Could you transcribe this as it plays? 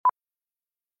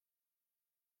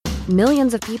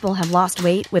Millions of people have lost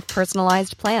weight with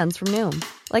personalized plans from Noom.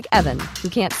 Like Evan, who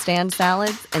can't stand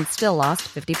salads and still lost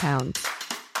 50 pounds.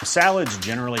 Salads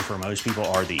generally for most people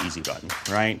are the easy button,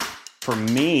 right? For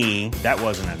me, that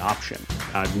wasn't an option.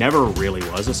 I never really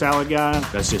was a salad guy.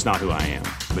 That's just not who I am.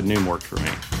 But Noom worked for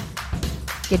me.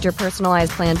 Get your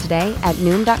personalized plan today at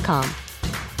Noom.com.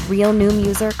 Real Noom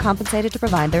user compensated to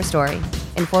provide their story.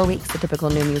 In 4 weeks, the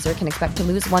typical Noom user can expect to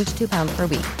lose 1 to 2 pounds per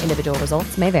week. Individual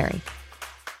results may vary.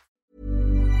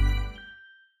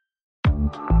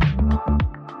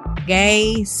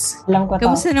 Guys, Alam ko to.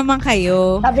 kamusta naman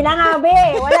kayo? Sabi na nga, be.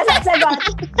 Wala sasagot.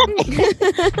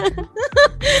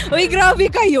 Uy, grabe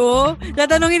kayo.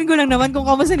 Tatanungin ko lang naman kung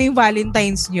kamusta na yung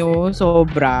Valentine's nyo.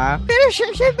 Sobra. Pero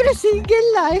syempre single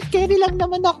life. Carry lang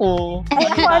naman ako. Ay,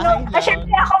 ako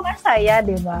syempre ako masaya,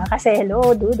 di ba? Kasi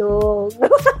hello, dudog.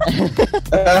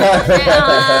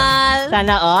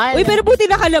 Sana all. Uy, pero buti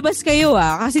nakalabas kayo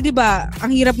Kasi di ba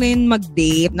ang hirap ngayon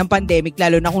mag-date ng pandemic,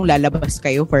 lalo na kung lalabas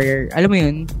kayo for, alam mo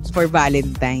yun, for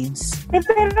Valentine's.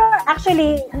 Pero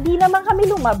actually, hindi naman kami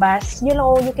lumabas. You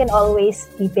know, you can always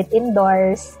keep it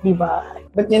indoors, di ba?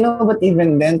 But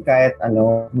even then, kahit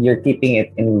you're keeping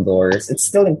it indoors, it's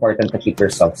still important to keep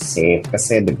yourself safe.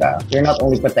 Kasi, diba, you're not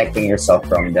only protecting yourself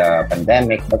from the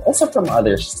pandemic, but also from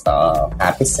other stuff.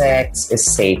 Happy sex is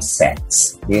safe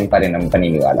sex. Yun pa rin ang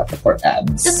paniniwala ko for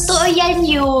abs. Totoo yan,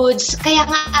 Yudes. Kaya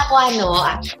nga ako,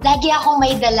 lagi akong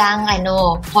may dalang,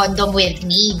 condom with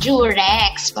me,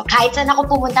 Durex. Kahit saan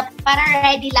ako pumunta, para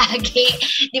ready lagi.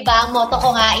 Diba, ang motto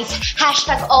ko nga is,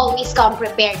 #always come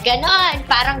prepared. Ganon,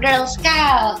 parang Girl Scout.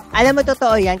 Alam mo,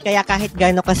 totoo yan. Kaya kahit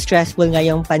gano'n ka-stressful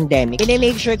ngayong pandemic,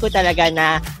 pinimake sure ko talaga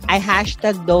na I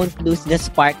 #don't lose the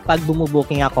spark pag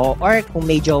bumubuking ako or kung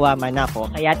may jowa man ako.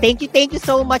 Kaya thank you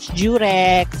so much,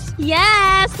 Durex.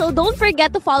 Yes! So don't forget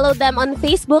to follow them on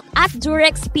Facebook at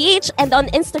DurexPH and on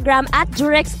Instagram at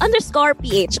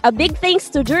Durex_PH. A big thanks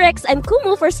to Durex and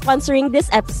Kumu for sponsoring this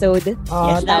episode.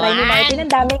 Oh, Yes, taray ni naman. Martin, ang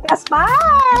daming kaspa!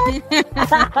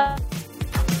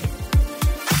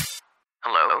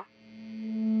 Hello?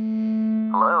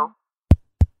 Hello?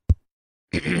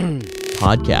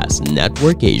 Podcast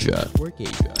Network Asia.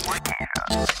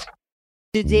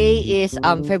 Today is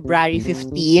February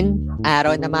 15,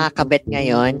 araw na mga kabet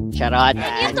ngayon. Charot.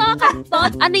 You talk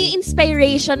about ano yung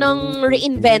inspiration ng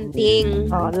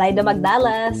reinventing? Oh, Lido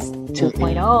Magdalas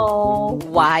 2.0.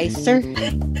 Wiser,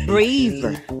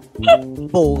 braver,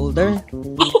 bolder,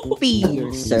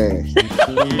 fiercer.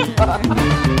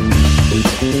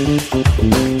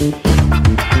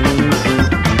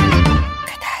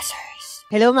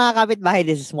 Hello mga kapitbahay,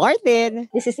 this is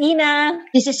Martin. This is Ina.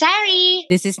 This is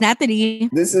Sari. This is Natalie.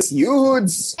 This is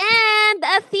Yudes. And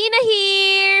Athena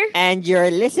here. And you're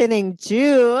listening to...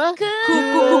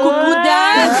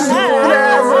 Kukukukukudas!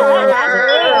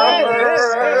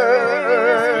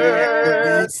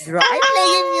 I'm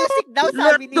playing music daw,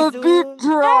 sabi ni Zoom.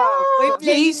 We're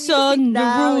playing Jason music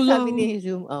daw, Derulo. sabi ni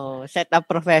Zoom. Oh, set up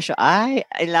professional. I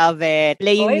love it.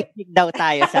 Playing music daw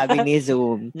tayo, sabi ni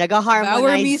Zoom. Our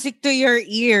Nag-harmonize. music to your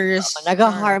ears.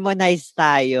 Nag-harmonize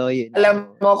tayo. Yun. Alam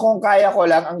mo, kung kaya ko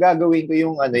lang, ang gagawin ko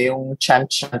yung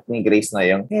chant ni Grace na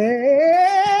yung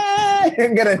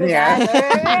yung gano'n niya.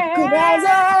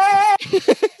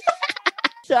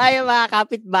 So ayun mga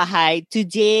kapitbahay,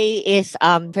 today is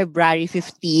February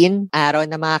 15, araw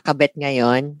na mga kabet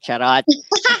ngayon. Charot.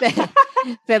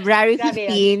 February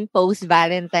 15,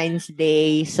 post-Valentine's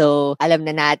Day. So, alam na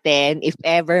natin, if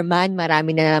ever man,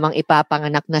 marami na namang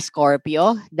ipapanganak na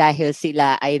Scorpio dahil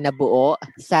sila ay nabuo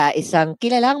sa isang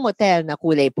kilalang motel na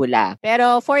kulay pula.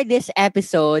 Pero for this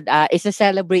episode,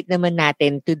 isa-celebrate naman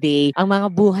natin today ang mga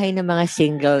buhay ng mga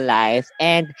single life.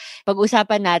 And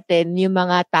pag-usapan natin yung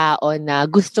mga tao na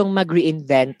gustong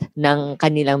mag-reinvent ng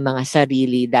kanilang mga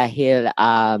sarili dahil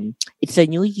it's a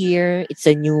new year, it's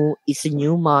a new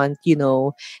month, you know.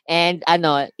 And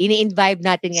ini-invite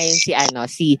natin ngayon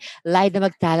si Lido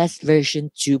Magtalas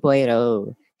version 2.0.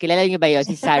 Kilala niyo ba yun?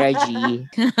 Si Sarah G.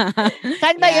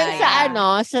 Saan ba yun sa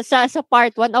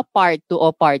part 1 o part 2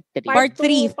 o part 3?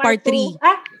 Part 3.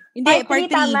 Hindi, part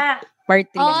 3. Tama.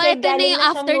 Part 3. Oh, ito na yung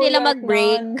after nila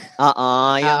mag-break. Oo,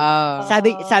 yung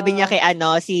sabi niya kay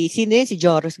sino yun? Si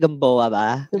Joros Gamboa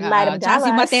ba? Tsaka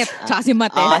si Matet.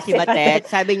 Si Matet.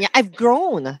 Sabi niya, I've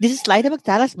grown. This is Lido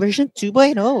Magtalas version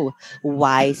 2.0.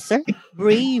 Wiser,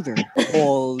 braver,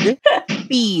 bolder,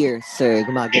 fiercer.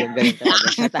 Gumagano'n talaga.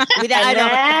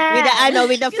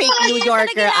 With the fake New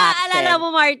Yorker accent. Alala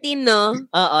mo, Martin, no?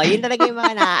 Oo, yun talaga yung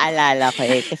mga naaalala ko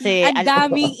eh. Kasi, ang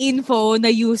daming info na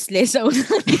useless sa unang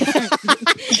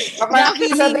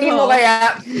Sa tingin mo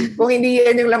kaya, kung hindi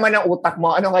yan yung laman ng utak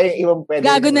mo, ano kaya yung ibang pwede?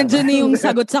 Gago, nandyan na yung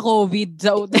sagot sa COVID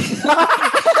sa utak.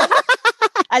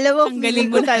 Alam mo, Ang feeling galing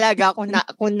ko mo na. talaga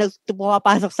kung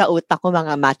pumapasok sa utak ko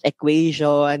mga math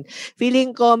equation,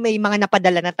 feeling ko may mga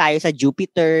napadala na tayo sa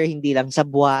Jupiter, hindi lang sa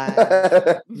buwan.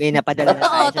 May napadala na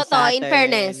tayo sa Totoo, Saturn. in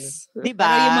fairness. Diba?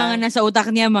 Pero yung mga nasa utak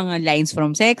niya, mga lines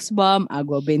from Sex Bomb,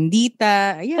 Agua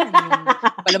Bendita, ayan, yung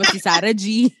palabas si Sarah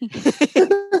G.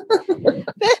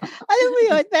 Alam mo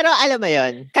yun, pero alam mo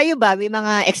yun, kayo ba, may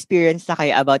mga experience na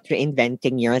kayo about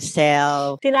reinventing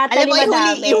yourself? Alam mo,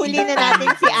 ihuli na natin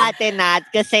si Ate Nat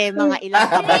kasi mga ilang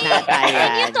kabanata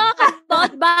Can you yan. talk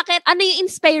about bakit, ano yung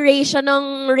inspiration ng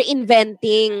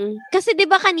reinventing? Kasi di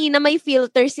ba kanina may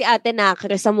filter si Ate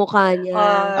Nakre sa mukha niya.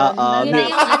 Oo. Yun na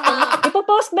yung ano.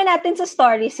 Ipopost ba natin sa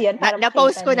stories yun?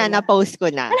 Na-post ko na.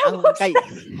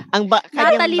 Kanyang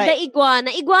Natalie the Iguana.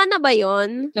 Iguana ba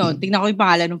yun? No, tignan ko yung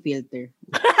pangalan ng filter.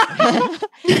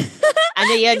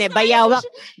 ano yun bayawak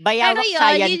Pero yun,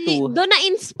 Sayan 2. Doon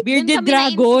Bearded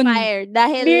Dragon.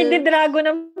 Dahil Bearded Dragon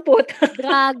ang puta.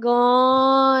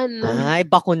 Dragon. Ay,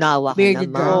 bakunawa ka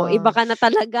Bearded naman. Dragon. Iba ka na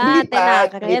talaga. Hindi pa,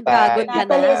 Tinakre, hindi pa. Dragon ka na.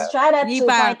 Natalie Estrada Hindi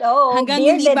pa. 2.0. Hanggang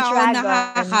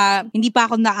hindi pa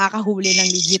ako nakakahuli ng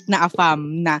legit na afam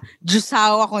na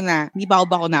Jusaw ako na. Hindi pa ako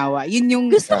bakunawa. Yun yung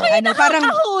Gusto ko yung parang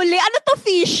nakakahuli. Ano to,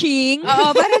 fishing?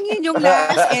 oo, parang yun yung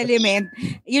last element.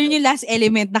 Yun yung last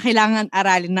element na kailangan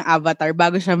aralin ng avatar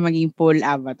bago siya maging full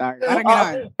avatar. Parang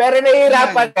gano'n. Pero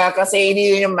nahihirapan ka kasi hindi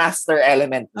yun yung master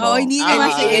element mo. Oo, hindi yung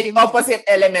master Yung element. opposite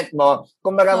element mo.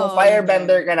 Kung baga kung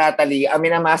firebender ka, Natalie, ang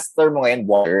minamaster mo ngayon,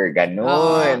 water. Ganun.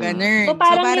 Oo, ganun. So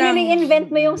parang nire-invent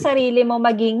mo yung sarili mo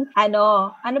maging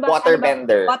ano ba?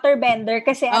 Waterbender. Waterbender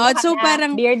kasi so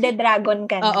parang bearded dragon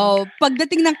ka na. Oo,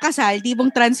 pagdating ng kasal, tipong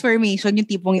transformation, yung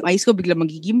tipong yung eyes ko bigla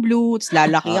magiging blue, tapos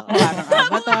lalaki ako parang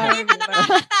avatar.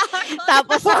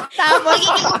 tapos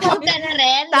Pupunta na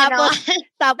rin.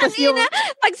 tapos yung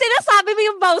Pag sinasabi mo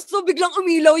yung bounce mo, biglang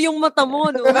umilaw yung mata mo,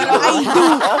 no? Parang I do.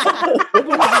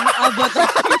 Avatar.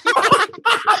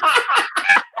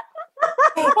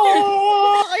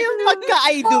 yung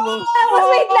pagka-aido mo. Tapos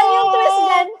wait lang yung twist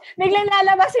dyan. Biglang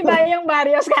lalabas si Bayang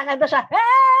Barrios, kakanta siya.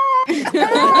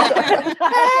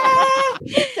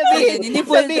 Sabihin Yun yung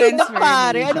full na transfer.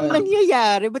 pare, anong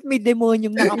nangyayari? Ba't may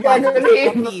demonyong nakapasok sa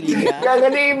kapili ka?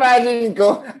 Gano'n imagine ko,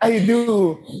 I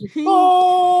do.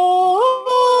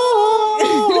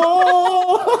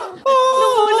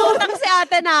 Lumulutang si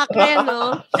Ate Nakre,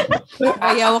 no?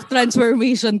 Bayawak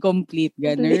transformation complete.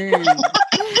 Ganun.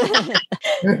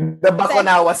 The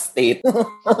Bakunawa state.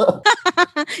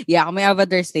 Yeah, kung may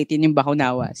avatar state, yun yung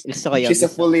Bakunawas. Gusto ko yun. She's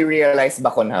a fully realized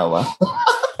Bakunawa.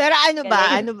 Pero ano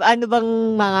ba? Ano bang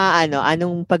mga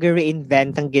anong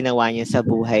pag-reinvent ang ginawa niyo sa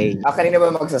buhay? Kanina ba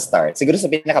magsa-start? Siguro sa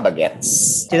pinaka-bagets.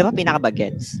 Sino ba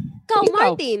pinaka-bagets? Ikaw,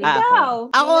 Martin.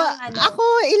 Ako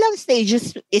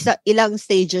ilang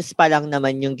stages pa lang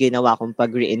naman yung ginawa kong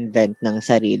pag-reinvent ng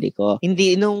sarili ko.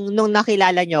 Hindi nung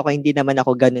nakilala niyo ako, hindi naman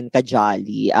ako ganun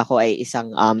ka-jolly. Ako ay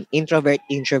isang introvert.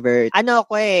 Ano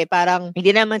ako parang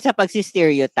hindi naman sa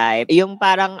pagsi-stereotype. Yung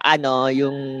parang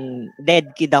yung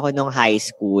dead kid ako nung high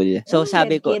school. So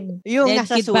sabi ko, yung Dead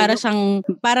nasa kid,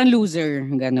 parang loser.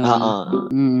 Ganun. Oo.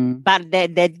 Mm.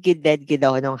 Dead kid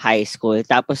ako nung high school.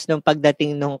 Tapos nung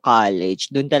pagdating nung college,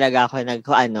 doon talaga ako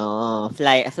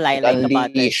fly like a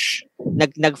butterfly.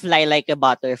 Nag-fly like a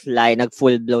butterfly,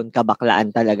 nag-full-blown kabaklaan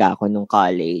talaga ako nung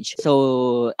college.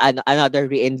 So, another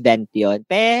reinvent yon.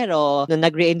 Pero, nung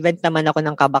nag-reinvent naman ako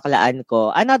ng kabaklaan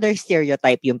ko, another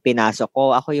stereotype yung pinasok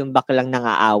ko. Ako yung baklang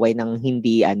nangaaway ng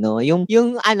hindi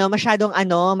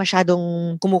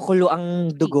masyadong kumukulo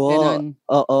ang dugo. Ganun.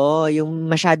 Oo, yung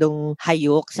masyadong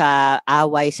hayok sa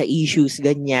away, sa issues,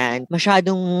 ganyan.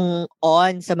 Masyadong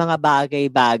on sa mga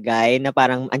bagay-bagay na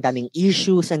parang ang daming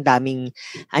issues, ang daming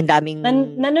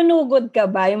nanunugod ka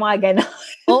ba? Yung mga gano'n?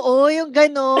 Oo, yung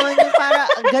gano'n. Yung para,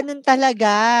 gano'n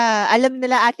talaga. Alam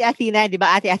nila Ate Athena, di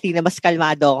ba Ate Athena, mas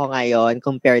kalmado ako ngayon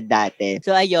compared dati.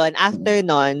 So, ayun, after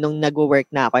nun, nung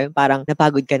nag-work na ako, yung parang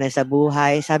napagod ka na sa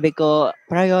buhay, sabi ko,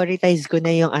 prioritize ko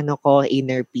na yung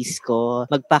inner peace ko.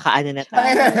 Magpakaano na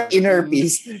tayo. Inner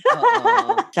peace.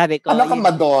 Oo. Sabi ko, Ano ka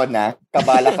Madonna?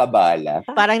 Kabala-kabala.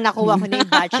 parang nakuha ko na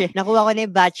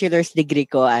yung bachelor's degree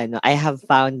ko. I have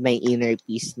found my inner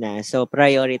peace na. So,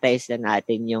 prioritize na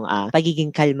natin yung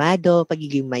pagiging kalmado,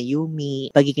 pagiging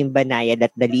mayumi, pagiging banayad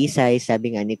at dalisay,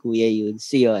 sabi nga ni Kuya Yun.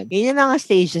 So, yun. Yun yung mga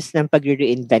stages ng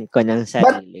pag-reinvent ko ng But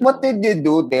sarili. what did you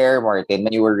do there, Martin,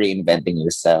 when you were reinventing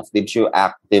yourself? Did you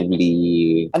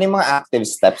actively... Ano yung mga active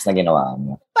steps na ginawa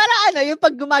mo? Para yung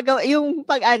pag gumagawa,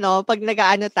 pag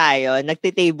nag-aano tayo,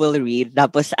 nagte-table read,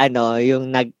 tapos yung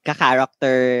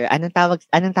nagka-character,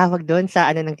 anong tawag doon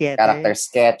sa ng theater? Character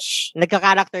sketch.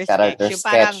 Nagka-character sketch. Yung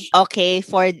parang, okay,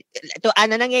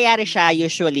 nangyayari siya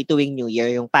usually tuwing New Year,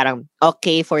 yung parang,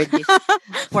 okay, for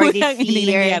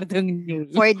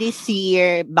this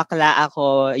year, bakla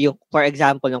ako, yung, for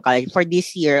example, yung college, for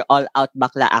this year, all out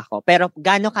bakla ako. Pero,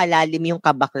 gaano kalalim yung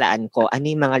kabaklaan ko? Ano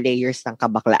yung mga layers ng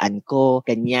kabaklaan ko?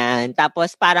 Ganyan.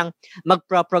 Tapos parang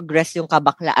magpro-progress yung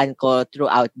kabaklaan ko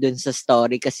throughout dun sa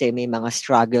story kasi may mga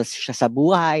struggles siya sa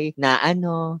buhay na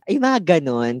ay mga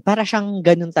ganun. Para siyang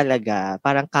ganun talaga.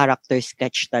 Parang character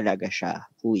sketch talaga siya,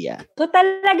 kuya. So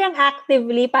talagang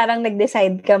actively parang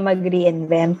nag-decide ka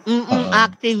mag-reinvent.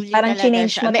 Actively parang talaga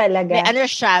change mo talaga.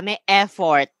 May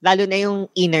effort. Lalo na yung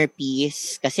inner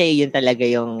peace. Kasi yun talaga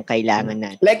yung kailangan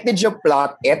natin. Like, did you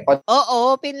plot it?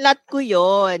 Oo, pinlat ko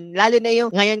yun. Lalo na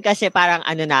yung, ngayon kasi parang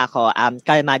na ako,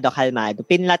 kalmado.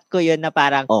 Pinlat ko yun na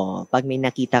parang, pag may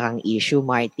nakita kang issue,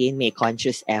 Martin, may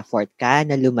conscious effort ka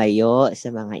na lumayo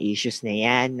sa mga issues na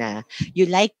yan, na you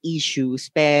like issues,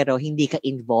 pero hindi ka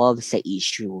involved sa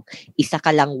issue. Isa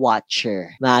ka lang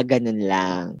watcher. Mga ganun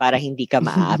lang. Para hindi ka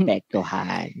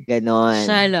maaapektuhan. Ganon.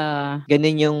 Sala.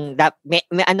 Ganun yung, may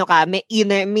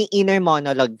inner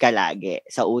monologue ka lagi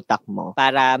sa utak mo.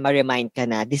 Para ma-remind ka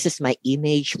na, this is my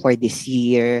image for this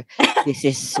year. This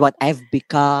is what I've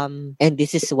become. And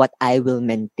this is what I will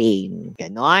maintain.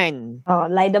 Ganon.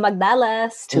 Lido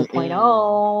Magdalas 2.0.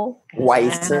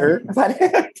 Wiser.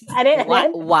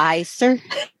 Wiser.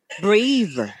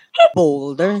 Braver.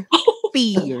 Bolder.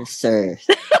 Fiercer.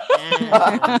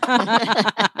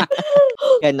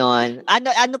 Ganon.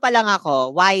 Ano pa lang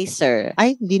ako? Wiser.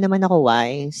 Ay, hindi naman ako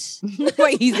wise.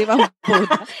 Maisip ang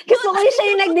puta. Gusto ko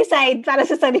siya yung nag-decide para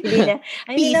sa sarili niya.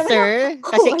 Peacer.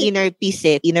 Kasi inner peace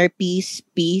eh. Inner peace.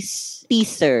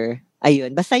 Peacer.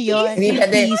 Ayun. Basta yun. Hindi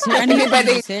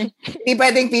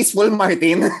pwedeng peaceful,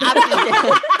 Martin.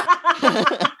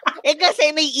 Kasi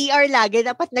may ER lagi.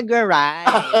 Dapat nag-rhyme.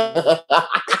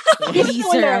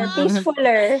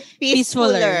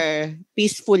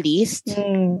 Peacefulist.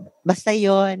 Basta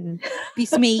yun.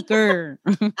 Peacemaker.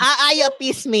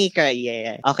 Peacemaker.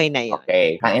 Yeah. Okay na yun.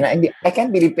 Okay. I can't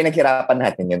believe pinaghirapan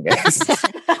natin yun, guys.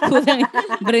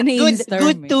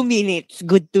 Good 2 minutes.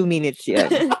 Good 2 minutes yun.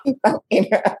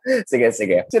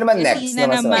 Sige. Sino man next?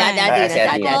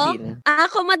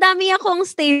 Ako, madami akong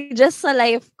stages sa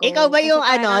life ko. Ikaw ba yung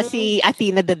si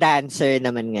Athena the Dancer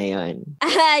naman ngayon?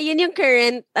 Yun yung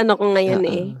current ko ngayon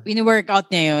eh. Wini-workout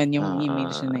niya yun, yung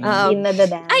image na yun. Athena the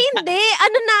Dancer. Ay, hindi.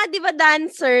 Di ba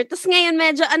dancer? Tapos ngayon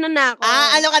medyo na ako.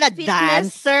 Ano ka na?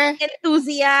 Dancer?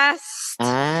 Enthusiast.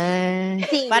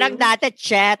 Parang dati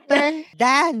chatter.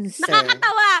 Dancer.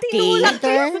 Nakakatawa. Tinulak ko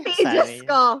yung stages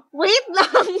ko. Wait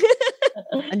lang.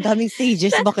 Ang daming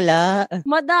stages, bakla.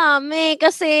 Madami.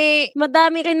 Kasi,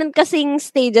 madami rin kasing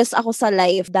stages ako sa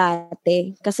life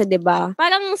dati. Kasi 'di ba?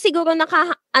 Parang siguro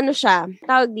siya,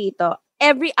 tawag dito.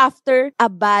 Every after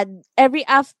bad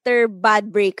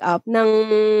breakup ng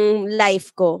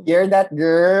life ko. You're that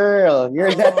girl.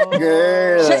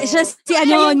 Siya si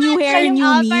new hair,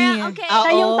 new me. Okay.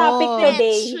 Siya yung topic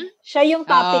today.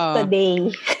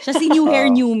 Siya si new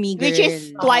hair, new me, girl. Which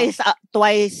is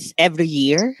twice every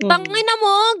year. Tangina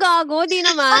mo, gago, di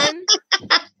naman.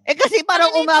 Kasi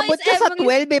parang umabot ka sa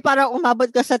 12 Parang umabot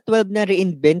ka sa 12 na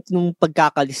reinvent nung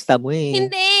pagkakalista mo eh.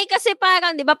 Hindi, kasi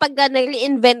parang, di ba, pagka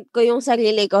na-reinvent ko yung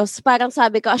sarili ko, parang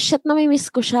sabi ko, shit, namimiss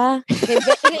ko siya.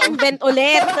 Reinvent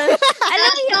ulit.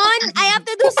 Alam mo yun, I have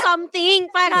to do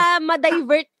something para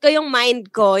ma-divert ko yung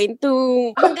mind ko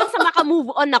hanggang sa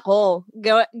maka-move on ako.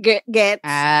 Gets?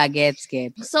 Gets.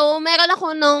 So, meron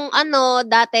ako nung,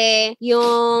 dati,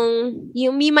 yung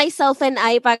Me, Myself, and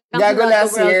I, parang Gago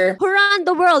last year. Who run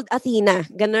the world, Athena.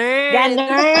 Ganun.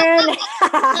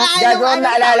 Gago,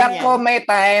 naalala ko may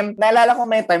time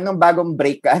nung bagong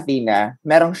break ka, Athena,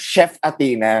 merong Chef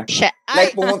Athena.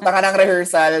 Like, pumunta ka ng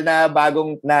rehearsal na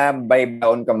bagong buy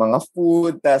down ka mga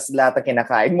food, tas lahat na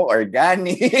kinakain mo,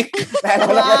 organic.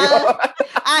 Naalala ko yun.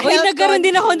 Nagkaroon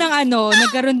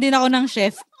din ako ng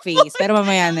chef face, pero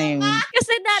mamaya na yun.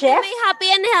 Kasi dati may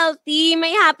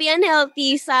happy and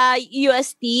healthy sa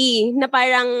UST na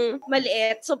parang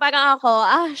maliit. So parang ako,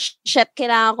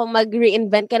 kailangan ko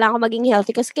mag-reinvent, kailangan ko maging healthy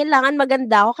kasi kailangan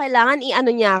maganda ako, kailangan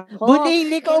niya ako.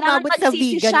 Hindi ka umabot sa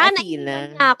vegan,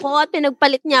 Athena. Ako at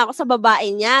pinagpalit niya ako sa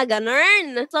babae niya,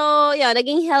 ganun. So, yun,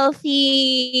 naging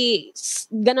healthy,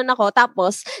 ganun ako.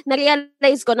 Tapos,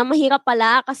 na-realize ko na mahirap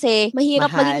pala kasi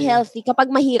mahirap maging healthy kapag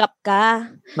mahirap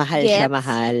ka. Mahal siya,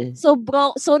 mahal.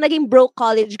 So naging broke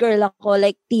college girl ako,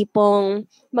 like tipong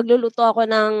magluluto ako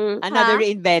ng... Another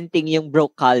reinventing yung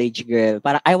broke college girl.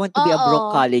 Parang, I want to be a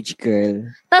broke college girl.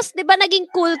 Tapos, di ba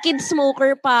naging cool kid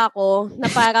smoker pa ako?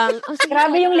 Na parang...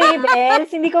 Grabe yung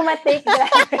labels. Hindi ko matake.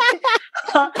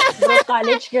 Broke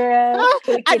college girl.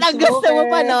 Cool At kid ang gusto mo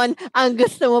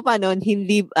smoker. pa nun,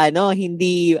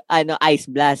 hindi Ice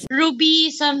Blast.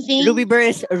 Ruby something. Ruby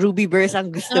Burst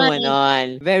ang gusto mo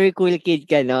nun. Very cool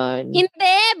kid ka nun.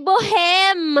 Hindi,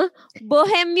 Bohem.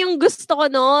 Bohem yung gusto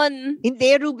ko nun. Hindi,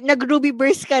 nag-Ruby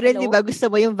Burst ka rin, di ba? Gusto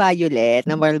mo yung Violet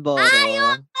na Marlboro.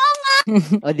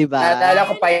 O, di ba? Naalala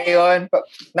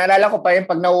ko pa yun,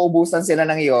 pag nauubusan sila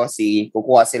ng Yossi,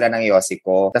 kukuha sila ng Yossi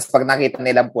ko. Tapos pag nakita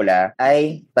nilang pula,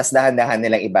 tas dahan-dahan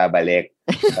nilang ibabalik.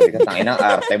 Sabi ko, tangin ang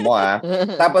arte mo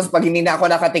Tapos pag hindi na ako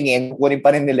nakatingin, kukunin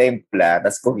pa rin nila yung pula.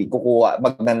 Tapos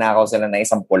magnanakaw sila na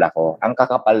isang pula ko. Ang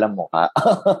kakapal ng mukha.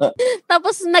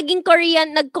 Tapos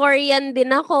nag-Korean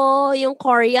din ako, yung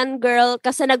Korean girl,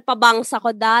 kasi nagpabangs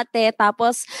ako dati.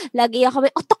 Tapos lagi ako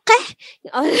may, otoke,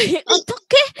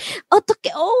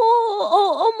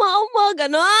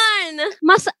 ganon.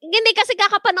 Hindi kasi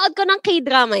kakapanood ko ng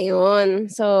K-drama yun.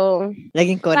 So,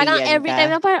 naging Korean parang every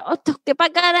time na parang, otoke,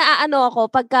 pagka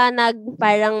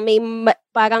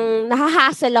parang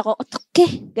nahahassle ako, otoke,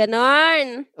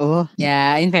 ganon. Oh.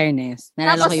 Yeah, in fairness.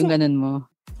 Nalala ko yung ganon mo.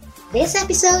 This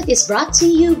episode is brought to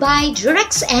you by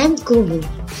Durex and Kumu.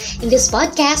 In this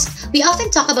podcast, we often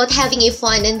talk about having a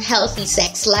fun and healthy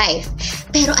sex life.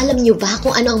 Pero alam niyo ba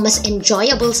kung ano ang mas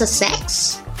enjoyable sa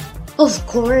sex? Of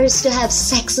course, to have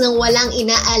sex nang walang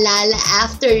inaalala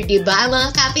after, di ba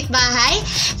mga kapitbahay?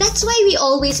 That's why we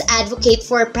always advocate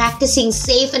for practicing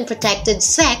safe and protected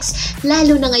sex,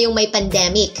 lalo na ngayong may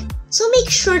pandemic. So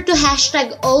make sure to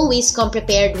 #always come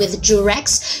prepared with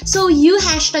Durex so you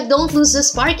 #don't lose the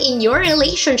spark in your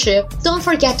relationship. Don't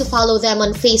forget to follow them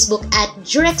on Facebook at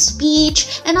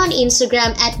DurexPH and on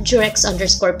Instagram at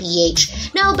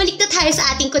Durex_PH. Now, balik na tayo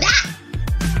sa ating kuda!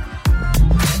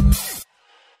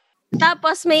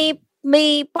 Tapos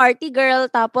may party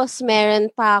girl, tapos meron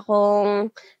pa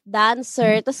akong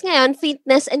dancer. Tapos ngayon,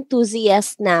 fitness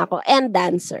enthusiast na ako and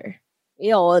dancer.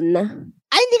 Yun.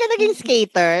 Ay, hindi ka naging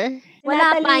skater?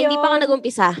 Wala pa, hindi pa ako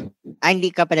nag-umpisa.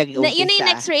 Hindi ka pa nag-umpisa? Yun na yung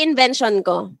next reinvention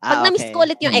ko. Pag na-miss ko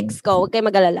ulit yung ex ko, huwag kayo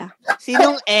mag-alala.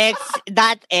 Sinong ex?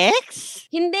 That ex?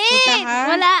 Hindi,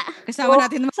 wala. Kasama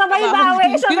natin. Sabay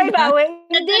bawi.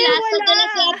 Nadala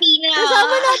si Athena.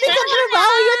 Kasama natin sa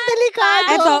trabaho yung delikado.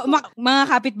 Eto, mga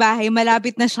kapitbahay,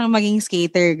 malapit na siyang maging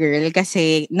skater girl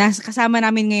kasi kasama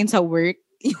namin ngayon sa work.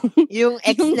 Yung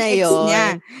ex na yun.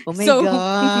 Niya. Oh my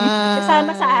God.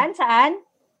 Kasama saan?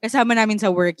 Kasama namin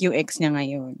sa work yung ex niya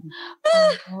ngayon.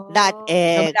 That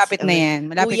ex. Malapit na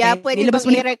yan. Kuya, pwede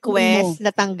bang i-request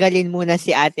na tanggalin muna si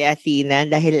Ate Athena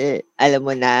dahil alam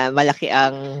mo na, malaki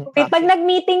ang... Okay, pag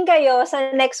nag-meeting kayo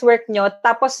sa next work nyo,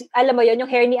 tapos alam mo yon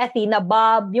yung hair ni Athena,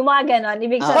 bob, yung mga ganon,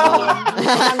 ibig sabihin.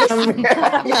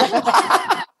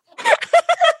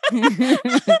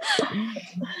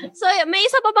 So, may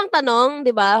isa pa bang tanong,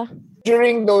 di ba?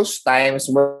 During those times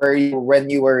when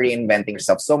you were reinventing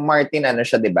yourself, so Martin,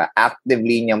 siya, di ba?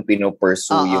 Actively niyang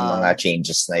pinupursue yung mga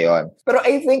changes na yon. Pero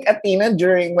I think, Athena,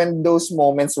 when those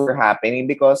moments were happening,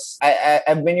 because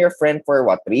I've been your friend for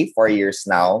 3-4 years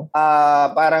now,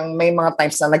 parang may mga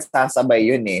times na nagsasabay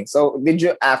yun eh. So, did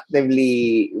you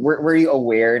actively, were you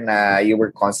aware na you were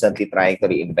constantly trying to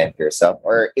reinvent yourself?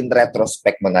 Or in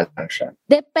retrospect mo na lang siya?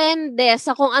 Depende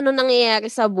sa kung ano nangyayari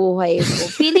sa buhay ko.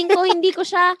 Feeling ko, hindi ko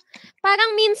siya...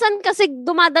 Parang minsan kasi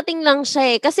dumadating lang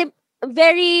siya eh. Kasi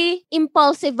very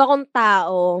impulsive akong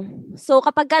tao. So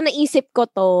kapag ka naisip ko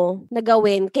to na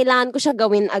gawin, kailangan ko siya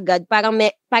gawin agad. Parang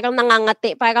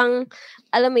nangangati. Parang,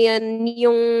 alam mo yun,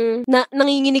 yung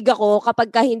nanginginig ako kapag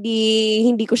ka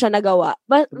hindi ko siya nagawa.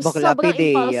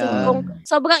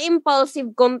 Sobrang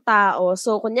impulsive kong tao.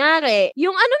 So kunyari,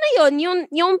 yung ano na yun,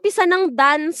 yung umpisa ng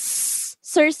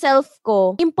dancer self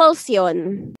ko, impulse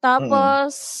yun.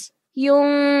 Tapos, yung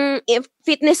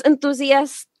fitness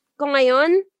enthusiast ko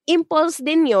ngayon, impulse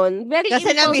din yun.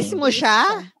 Kasi na-miss mo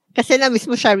siya? Kasi na-miss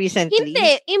mo siya recently?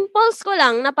 Hindi. Impulse ko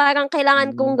lang na parang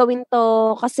kailangan kong gawin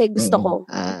to kasi gusto ko.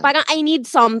 Parang I need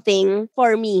something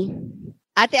for me.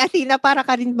 Ate Athena, para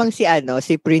ka rin bang si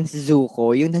Prince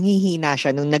Zuko, yung nangihina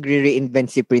siya nung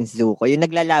nagre-reinvent si Prince Zuko, yung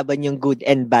naglalaban yung good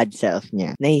and bad self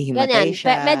niya. Nahihimatay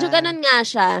siya. Medyo ganun nga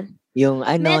siya. Yung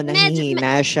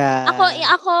nangihina siya.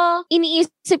 Ako,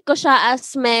 iniisip ko siya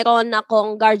as meron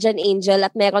akong guardian angel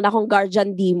at meron akong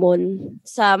guardian demon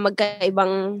sa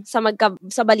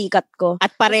sa balikat ko.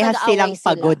 At parehas silang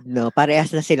pagod, no?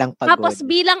 Parehas na silang pagod. Tapos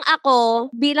bilang ako,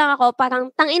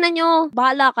 parang tangina nyo,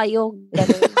 bahala kayo.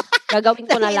 Ganun. Gagawin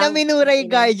ko na lang. Minura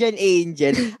yung guardian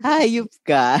angel. Hayop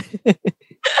ka.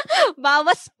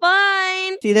 Bawas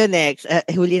point! Sino next?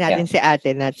 Huli natin si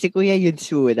Ate Nat. Si Kuya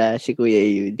Yudsura. Si Kuya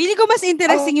Yud. Pili ko mas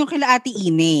interesting yung kila Ate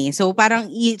Ine. So, parang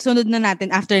sunod na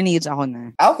natin. After ni Yuds, ako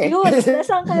na. Okay. Yun,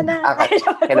 nasaan ka na?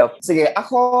 Hello. Sige,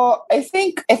 ako, I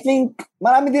think,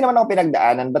 marami din naman ako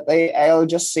pinagdaanan, but I'll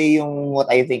just say yung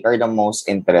what I think are the most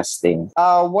interesting.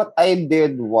 What I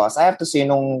did was, I have to say,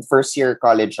 nung first year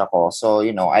college ako, so,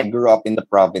 I grew up in the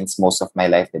province most of my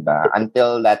life, diba?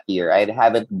 Until that year, I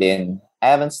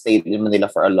haven't stayed in Manila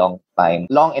for a long time.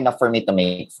 Long enough for me to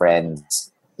make friends.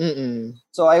 Mm-mm.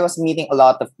 So I was meeting a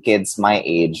lot of kids my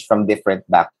age from different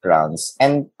backgrounds.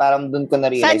 And parang dun ko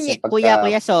na-realize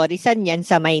Kuya, sorry. Saan yan?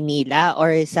 Sa Maynila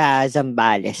or sa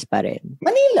Zambales pa rin?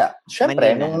 Manila.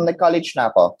 Siyempre, nung nag-college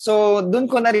na ako. So dun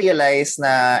ko na-realize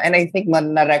na, and I think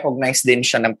na-recognize din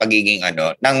siya ng pagiging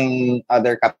ng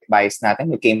other kapitbahays natin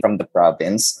who came from the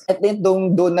province. At then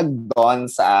doon nag-dawn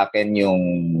sa akin yung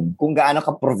kung gaano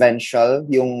ka-provincial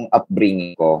yung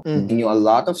upbringing ko. Mm-hmm. I knew a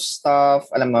lot of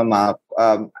stuff. Alam mo,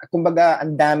 kumbaga,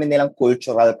 ang dami nilang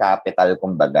cultural capital,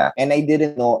 kumbaga. And I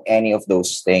didn't know any of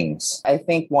those things. I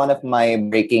think one of my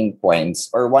breaking points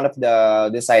or one of the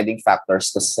deciding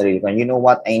factors to sarili ko, you know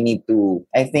what, I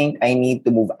think I need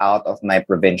to move out of my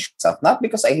provincial self. Not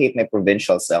because I hate my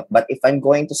provincial self, but if I'm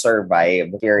going to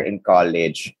survive here in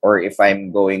college or if I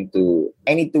need to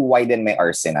widen my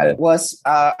arsenal.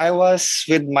 I was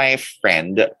with my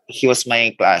friend. He was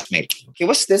my classmate. He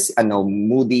was this,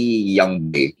 moody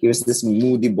young boy. He was this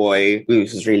moody boy who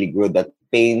was really good at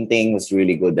painting, was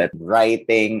really good at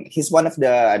writing. He's one of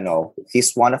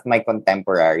my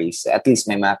contemporaries, at least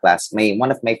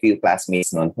one of my few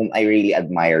classmates noon whom I really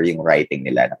admire yung writing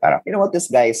nila. Na parang, you know what, this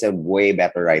guy is a way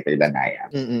better writer than I am.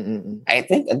 Mm-mm-mm. I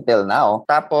think until now.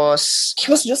 Tapos,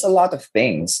 he was just a lot of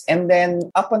things. And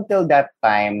then, up until that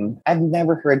time, I've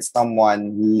never heard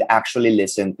someone actually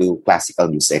listen to classical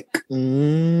music.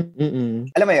 Mm-mm.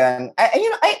 Alam mo yun?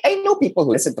 I know people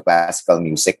who listen to classical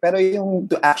music, pero yung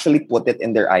to actually put it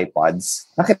in their iPods,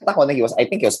 nakita ko na I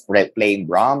think he was playing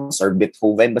Brahms or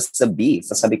Beethoven, basta B.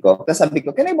 Sabi ko,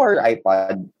 can I borrow your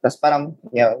iPod? Tapos parang,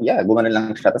 gumano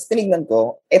lang siya. Tapos tinignan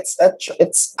ko, it's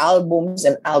albums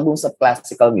and albums of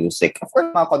classical music. Of course,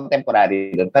 mga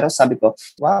contemporary dun. Pero sabi ko,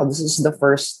 wow, this is the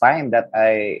first time that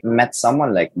I met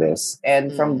someone like this.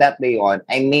 And from that day on,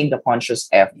 I made the conscious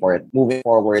effort moving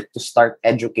forward to start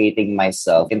educating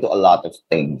myself into a lot of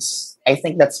things. I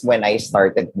think that's when I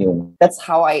started that's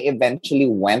how I eventually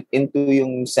went into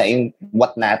yung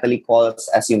what Natalie calls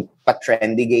as yung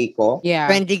pa-trendy gay ko. Yeah.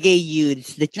 Trendy gay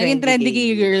youths. Naging trendy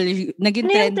gay girl. Naging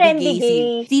trendy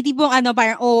gay. Titipong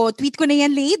parang, tweet ko na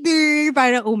yan later.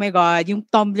 Parang, oh my God, yung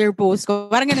Tumblr post ko.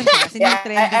 Parang ganun kasi yung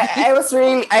trendy gay.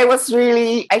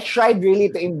 I tried really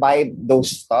to imbibe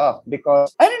those stuff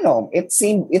because, I don't know, it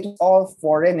was all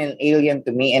foreign and alien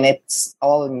to me and it's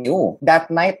all new.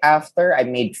 That night after, I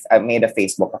made a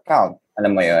Facebook account.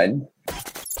 Alam mo yun?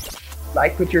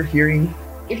 Like what you're hearing?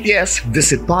 If yes,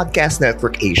 visit Podcast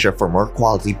Network Asia for more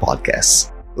quality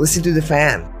podcasts. Listen to The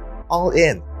Fan, All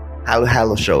In, Halo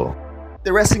Halo Show,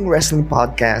 The Wrestling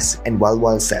Podcast, and Wild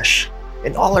Wild Sesh,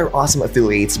 and all our awesome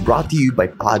affiliates brought to you by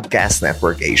Podcast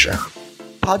Network Asia.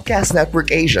 Podcast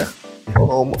Network Asia,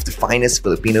 home of the finest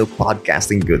Filipino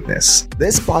podcasting goodness.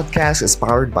 This podcast is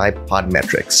powered by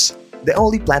Podmetrics, the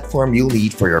only platform you'll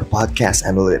need for your podcast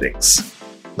analytics.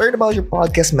 Learn about your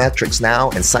podcast metrics now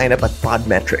and sign up at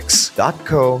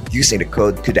podmetrics.co using the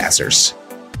code KUDAZZERS.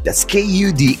 That's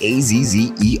KUDAZZERS.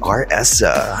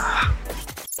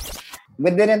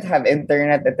 We didn't have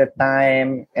internet at the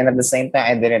time, and at the same time,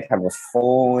 I didn't have a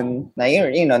phone. Na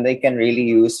they can really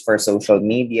use for social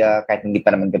media, kahit hindi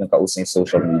pa naman ganun kauso yung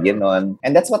social media nun.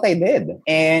 And that's what I did.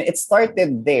 And it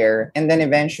started there, and then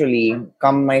eventually,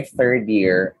 come my third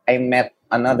year, I met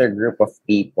another group of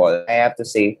people, I have to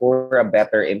say, who were a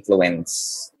better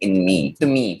influence to me.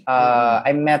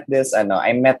 I met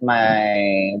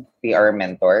my PR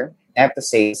mentor. I have to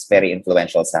say, it's very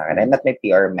influential sa akin. I met my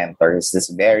PR mentor, who's this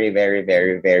very, very,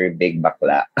 very, very big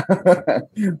bakla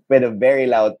with a very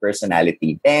loud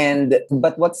personality.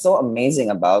 But what's so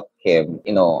amazing about him,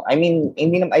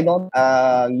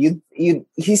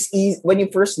 he's easy, when you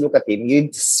first look at him,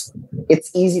 it's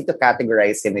easy to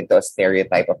categorize him into a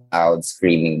stereotype of loud,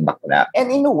 screaming bakla. And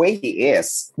in a way, he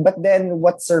is. But then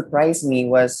what surprised me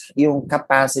was yung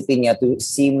capacity niya to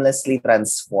seamlessly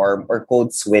transform or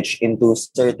code switch into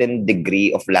certain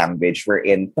degree of language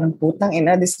wherein, putang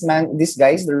ina, this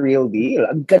guy is the real deal.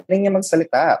 Ang galing niya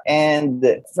magsalita.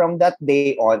 And from that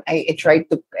day on, I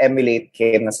tried to emulate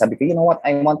him. Na sabi ko, you know what,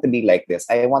 I want to be like this.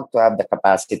 I want to have the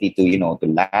capacity to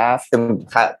laugh, to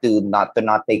not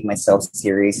take myself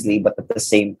seriously, but at the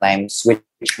same time switch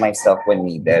reach myself when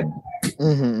needed.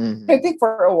 I think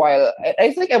for a while,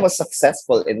 I think I was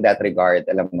successful in that regard.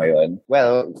 Alam mo yun?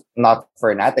 Well, not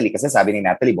for Natalie kasi sabi ni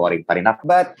Natalie, boring pa rin ako.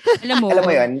 But, alam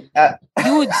mo yun?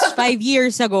 Dudes, 5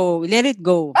 years ago, let it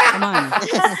go. Come on.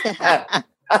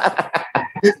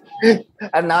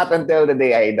 And not until the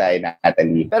day I die,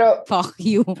 Natalie. Pero, fuck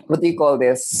you. What do you call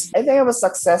this? I think I was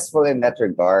successful in that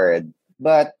regard.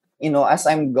 But, as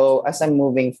I'm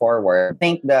moving forward, I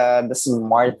think the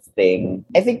smart thing,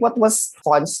 I think what was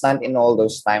constant in all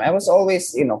those time, I was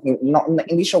always,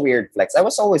 hindi siya weird flex. I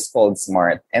was always called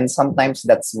smart. And sometimes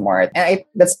that's smart. And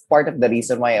that's part of the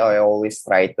reason why I always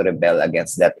try to rebel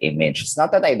against that image. It's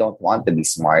not that I don't want to be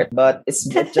smart, but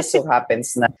it just so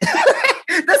happens na...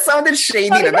 That sounded shady.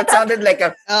 No? That sounded like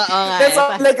a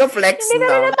flex.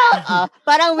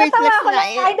 Parang weird flex na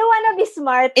eh. I don't wanna be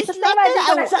smart. It's not that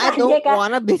I don't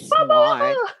wanna be smart.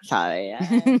 Sorry.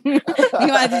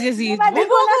 Di ba ito siya si... Imagine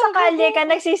mo nasa kalye ka,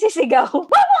 nagsisisigaw.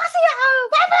 Babo kasi ako!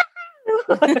 Babo!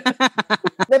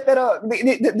 Pero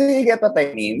do you get what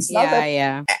I mean?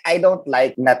 Yeah. I don't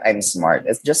like that I'm smart.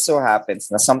 It just so happens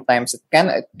that sometimes it kind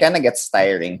of gets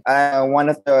tiring. One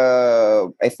of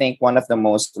the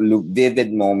most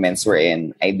vivid moments we're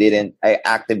in, I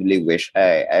actively wish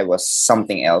I was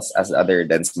something else as other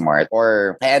than smart,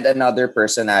 or I had another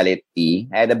personality.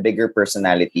 I had a bigger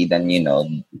personality than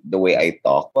the way I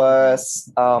talk.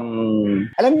 Was alam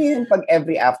niyo yung pag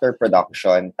every after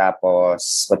production,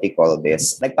 tapos what do you call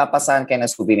this? Nagpapasahan kayo ng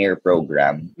souvenir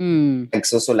program.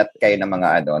 Nagsusulat kayo ng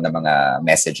mga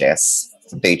messages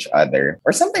to each other.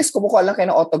 Or sometimes kumukuha lang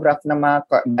kayo ng autograph ng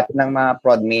mga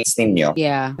prodmates ninyo.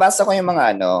 Yeah. Nabasa ko yung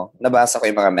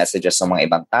mga messages ng mga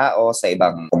ibang tao sa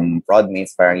ibang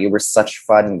prodmates. Parang, you were such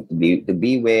fun to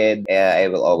be with. I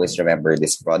will always remember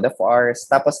this prod of ours.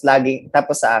 Tapos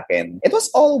sa akin, it was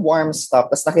all warm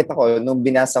stuff. Tapos nakita ko, nung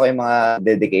binasa ko yung mga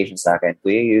dedication sa akin,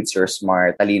 Kuya Yudes, you're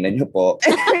smart. Talino niyo po.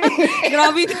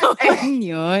 Grabe naman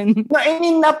yun. No, I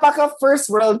mean, napaka first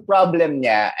world problem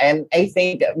niya. And I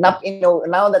think,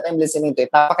 now that I'm listening to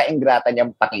it, napaka-ingrata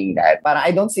niyang pakinggan. Parang,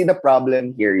 I don't see the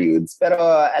problem here, Yudes. Pero,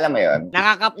 alam mo yun.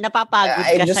 Napapagod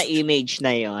ka sa image na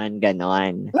yun.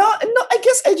 Ganon. No, I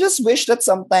guess I just wish that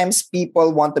sometimes people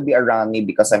want to be around me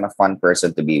because I'm a fun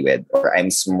person to be with. Or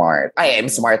I'm smart. I am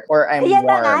smart. Or I'm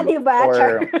warm. Diba?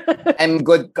 Or I'm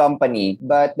good company.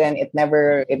 But then, it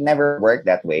never worked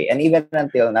that way. And even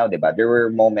until now, diba, there were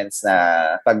moments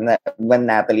na when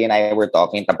Natalie and I were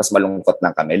talking, tapos malungkot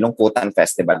lang kami. Lungkutan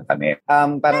festival kami.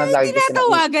 Parang lagi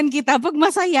tinatawagan kita pag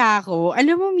masaya ako.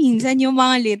 Alam mo, minsan yung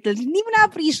mga little, hindi mo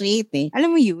na-appreciate eh.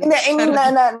 Alam mo yun?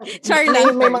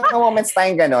 May mga moments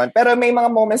tayong ganon. Pero may mga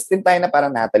moments din tayo na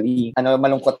parang, Natalie,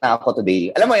 malungkot na ako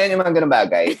today. Alam mo yun, yung mga ganon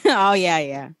bagay. Oh,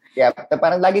 yeah. Yeah,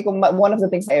 parang lagi kong, one of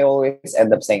the things I always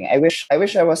end up saying, I'd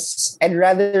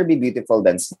rather be beautiful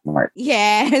than smart.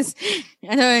 Yes.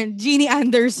 Jeannie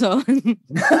Anderson.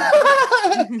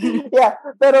 Yeah,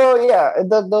 pero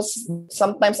those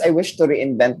sometimes I wish to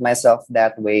reinvent myself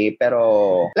that way,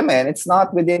 pero alam mo yun, it's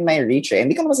not within my reach eh.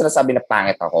 Hindi ko naman sinasabi na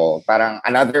pangit ako. Parang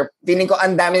feeling ko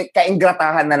ang dami,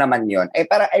 kaingratahan na naman yun.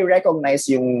 Parang I recognize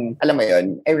yung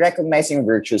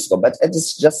virtues ko, but it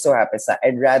just so happens that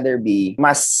I'd rather be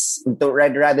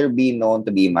known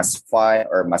to be mas fun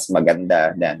or mas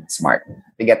maganda than smart.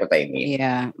 You get what I mean?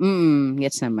 Yeah.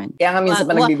 Gets naman. Kaya nga minsan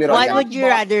pa nagbibiro. What would you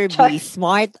rather be,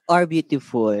 smart or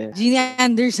beautiful? Jeannie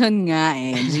Anderson nga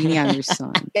eh. Jeannie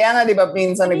Anderson. Kaya nga di ba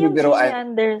minsan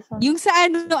nagbibiroan. Yung sa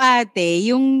ate,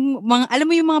 yung mga, alam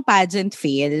mo yung mga pageant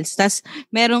fails, tas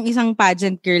merong isang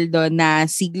pageant girl doon na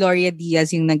si Gloria Diaz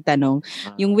yung nagtanong,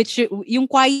 yung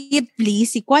quiet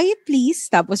please,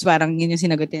 tapos parang yun yung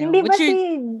sinagot niya. Hindi ba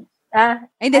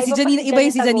hindi, si Janina, iba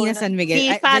yung si Janina San Miguel.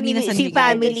 Si Janina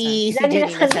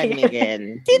San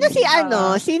Miguel.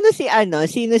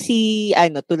 Sino si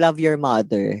To Love Your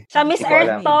Mother? Sa Miss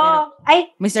Earth to.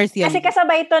 Miss Earth yun. Kasi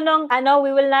kasabay ito nung,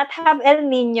 we will not have El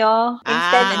Nino.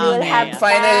 Instead, we will have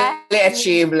finally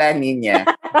achieve La Nina.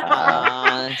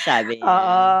 Sabi niya.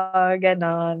 Oo,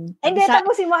 ganon. Hindi,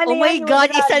 tapusin mo. Oh my God,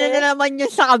 isa na naman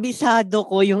yun sa kabisado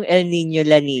ko, yung El Nino,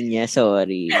 La Nina.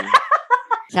 Sorry.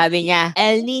 Sabi niya,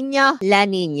 El Nino, La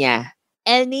Nina.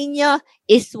 El Nino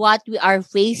is what we are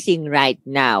facing right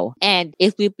now. And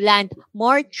if we plant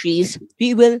more trees,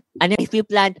 we will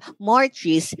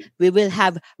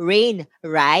have rain,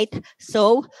 right?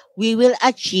 So, we will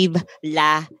achieve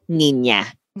La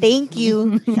Nina. Thank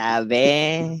you.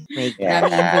 Sabi.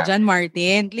 Marami info dyan,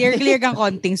 Martin. Clear kang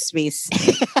konting space.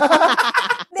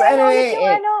 So anyway,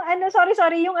 yung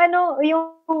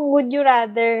would you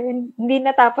rather, hindi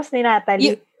natapos ni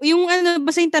Natalie.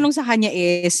 Basta yung tanong sa kanya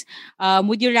is,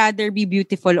 would you rather be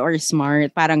beautiful or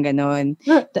smart? Parang ganon.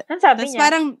 Ano sabi niya?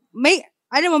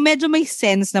 Parang medyo may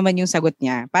sense naman yung sagot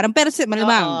niya. Parang, pero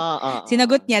malamang,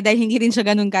 sinagot niya, dahil hindi rin siya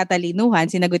ganun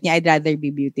katalinuhan, sinagot niya, I'd rather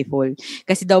be beautiful.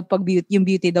 Kasi daw, pag yung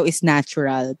beauty daw is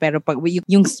natural. Pero pag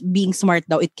yung being smart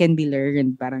daw, it can be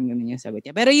learned. Parang ganun yung sagot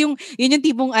niya. Pero yun yung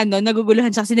tipong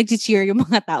naguguluhan siya kasi nag-cheer yung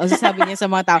mga tao. So sabi niya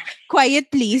sa mga tao, quiet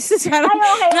please. Parang,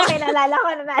 okay. Nalala ko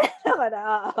na.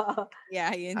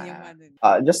 Yeah, yun yung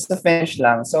just to finish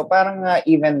lang. So parang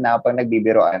even now, pag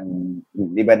nagbibiroan,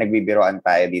 di ba nagbibiroan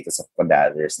tayo dito sa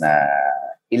Podazers na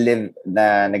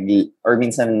or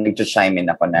minsan nag-chime in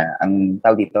ako na ang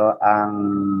tawag dito, ang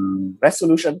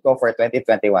resolution ko for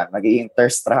 2021, magiging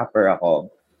thirst trapper ako.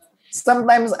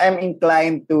 Sometimes I'm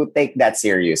inclined to take that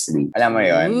seriously. Alam mo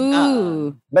yun?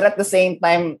 But at the same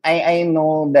time, I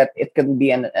know that it could be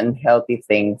an unhealthy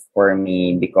thing for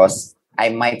me because I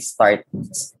might start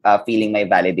feeling my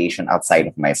validation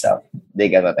outside of myself. Do you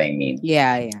get what I mean?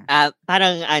 Yeah.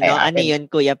 Parang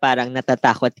yun, kuya, parang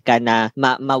natatakot ka na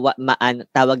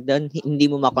tawag doon, hindi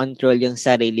mo makontrol yung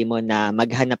sarili mo na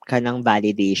maghanap ka ng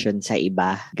validation sa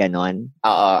iba. Ganon.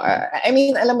 I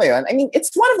mean, alam mo yun? I mean,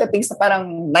 it's one of the things na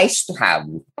parang nice to have.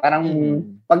 Parang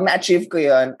pag na-achieve ko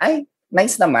yun, ay,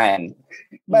 nice naman.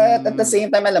 But at the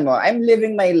same time, alam mo, I'm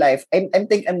living my life. I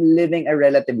think I'm living a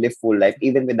relatively full life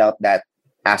even without that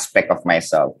aspect of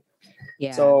myself.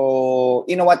 Yeah. So,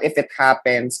 you know what? If it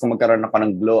happens, kung magkaroon ako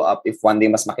ng glow up, if one day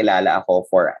mas makilala ako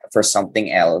for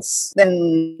something else, then,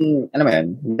 alam mo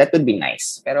yun, that would be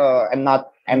nice. Pero I'm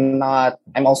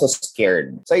also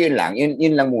scared. So, yun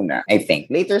lang muna, I think.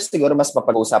 Later, siguro mas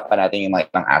mapag-usapan natin yung mga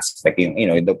ibang aspect, yung,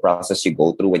 the process you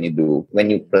go through when you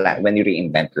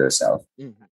reinvent yourself.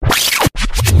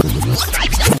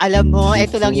 Alam mo,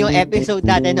 ito lang yung episode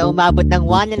natin na umabot ng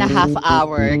 1.5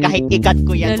 hour. Kahit ikat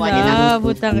ko yan,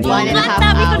 1.5 hour.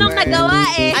 Sabi ko nung nagawa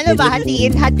eh. Ano ba,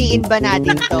 hatiin ba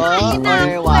natin to?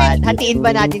 Or what? Hatiin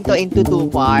ba natin to into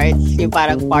 2 parts? Yung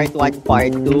parang part 1,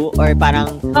 part 2? Or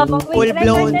parang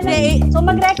full-blown? So,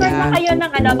 mag-record na kayo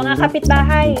ng mga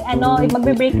kapitbahay.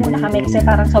 Magbe-break muna kami kasi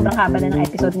parang sobrang haba na ng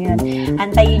episode ngayon.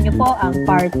 Antayin nyo po ang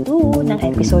part 2 ng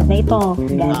episode na ito.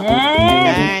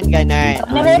 Ganon.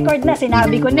 Na-record na,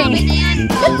 sinabi ko na eh.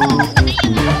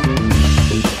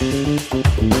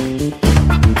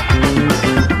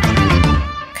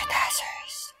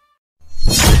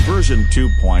 Version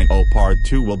 2.0 Part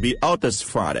 2 will be out this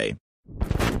Friday.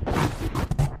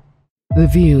 The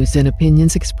views and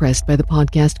opinions expressed by the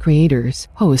podcast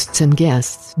creators, hosts, and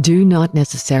guests do not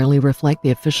necessarily reflect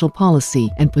the official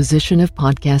policy and position of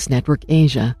Podcast Network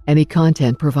Asia. Any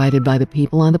content provided by the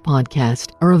people on the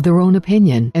podcast are of their own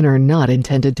opinion and are not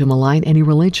intended to malign any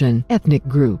religion, ethnic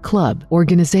group, club,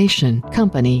 organization,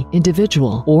 company,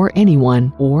 individual, or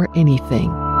anyone or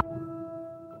anything.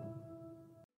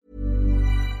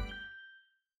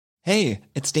 Hey,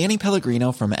 it's Danny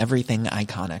Pellegrino from Everything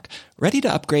Iconic. Ready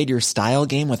to upgrade your style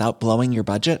game without blowing your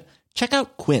budget? Check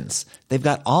out Quince. They've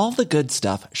got all the good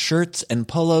stuff, shirts and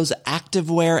polos,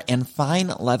 activewear, and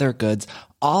fine leather goods,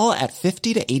 all at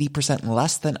 50 to 80%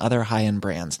 less than other high-end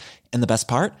brands. And the best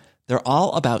part? They're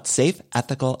all about safe,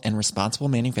 ethical, and responsible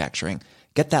manufacturing.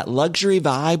 Get that luxury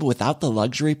vibe without the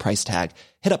luxury price tag.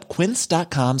 Hit up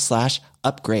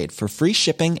quince.com/upgrade for free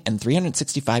shipping and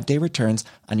 365-day returns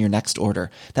on your next order.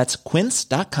 That's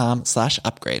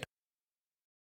quince.com/upgrade.